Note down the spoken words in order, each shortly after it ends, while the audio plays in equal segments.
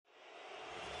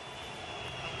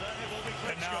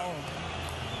Now,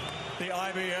 the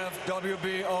IBF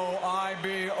WBO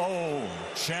IBO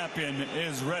champion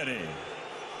is ready.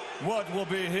 What will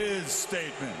be his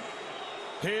statement?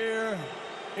 Here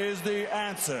is the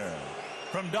answer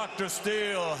from Dr.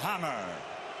 Steel Hammer,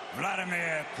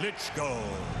 Wladimir Klitschko.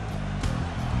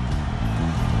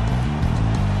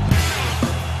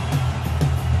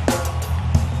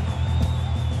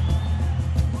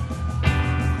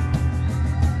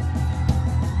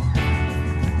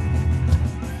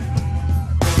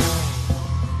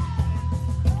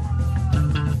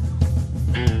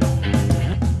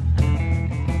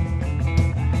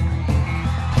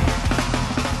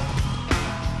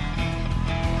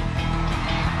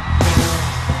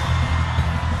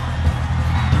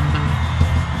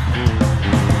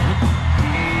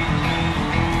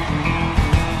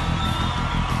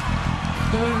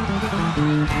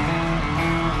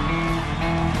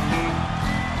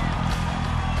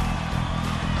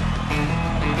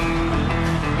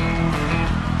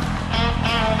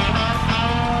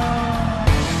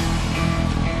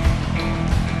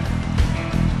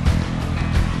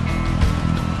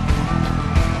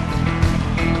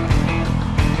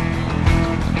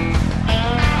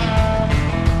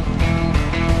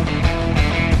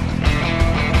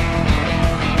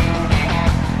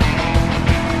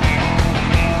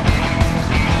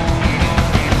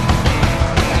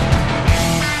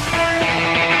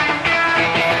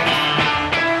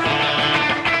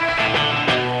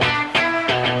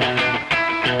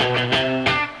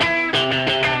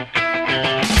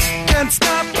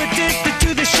 Stop, addicted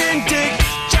to the shindig.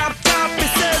 Chop top,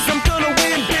 it says I'm gonna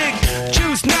win big.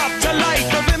 Choose not a life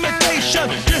of imitation.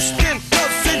 Distant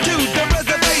close into the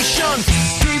reservation.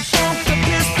 Defunct the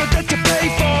pistol that you pay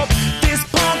for.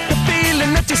 Dispunk the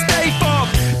feeling that you stay for.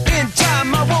 In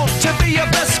time, I want to be your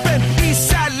best friend.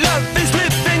 Eastside love is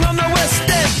living on the West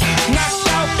End. Knocked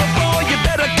out before you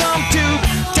better come to.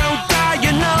 Don't die,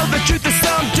 you know the truth is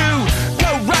some do.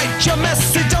 Go write your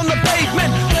message on the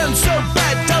pavement. Burn so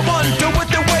bad, I wonder what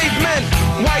the wave meant.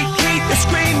 White heat is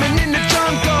screaming in the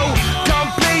jungle.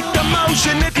 Complete the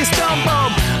motion if you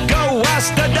stumble. Go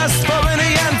ask the dust for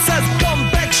any answers. Come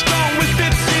back strong with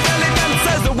 50 belly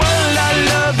dancers. The world I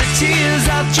love, the tears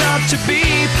I tried to be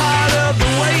part of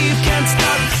the wave. Can't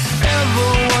stop, ever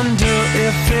wonder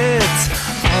if it's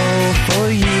all for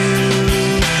you.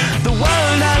 The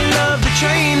world I love, the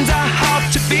trains I hop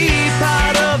to be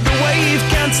part of the wave.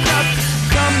 Can't stop,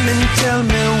 come and tell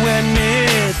me when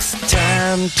it's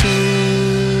time to.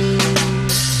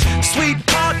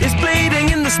 Sweetheart is bleeding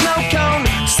in the snow cone.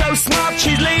 So smart,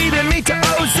 she's leading me to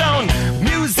ozone.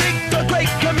 Music, the great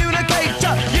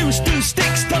communicator. Used two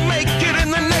sticks to make it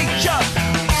in the nature.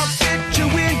 I'll get you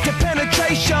into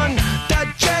penetration. The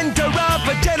gender of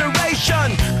a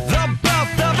generation. The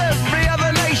birth of every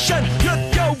other nation. Look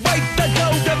your way to go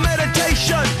to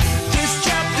meditation. This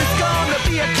chapter's gonna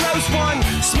be a close one.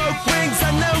 Smoke rings,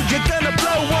 I know you're gonna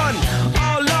blow one.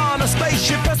 All on a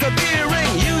spaceship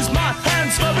persevering. Use my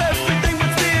hands for everything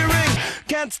but steering.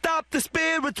 Can't stop the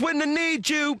spirits when they need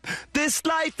you. This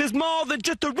life is more than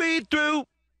just a read through.